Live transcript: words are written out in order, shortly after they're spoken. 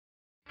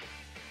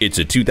It's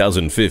a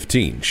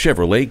 2015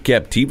 Chevrolet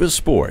Captiva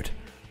Sport.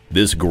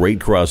 This great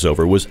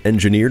crossover was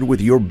engineered with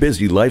your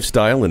busy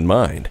lifestyle in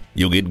mind.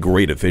 You'll get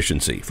great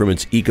efficiency from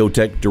its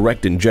Ecotec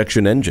direct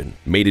injection engine,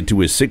 mated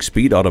to a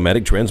 6-speed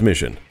automatic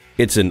transmission.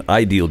 It's an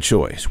ideal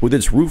choice with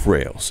its roof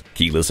rails,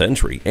 keyless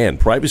entry, and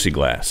privacy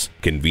glass.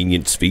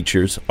 Convenience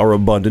features are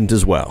abundant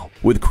as well,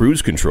 with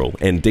cruise control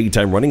and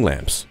daytime running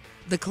lamps.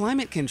 The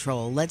climate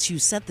control lets you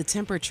set the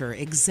temperature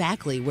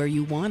exactly where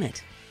you want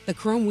it. The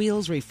chrome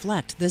wheels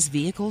reflect this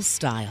vehicle's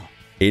style.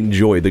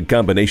 Enjoy the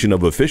combination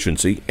of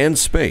efficiency and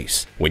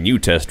space when you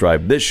test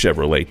drive this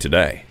Chevrolet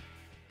today.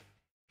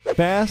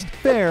 Fast,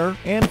 fair,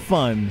 and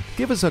fun.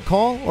 Give us a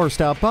call or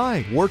stop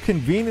by. We're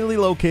conveniently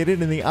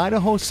located in the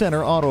Idaho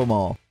Center Auto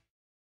Mall.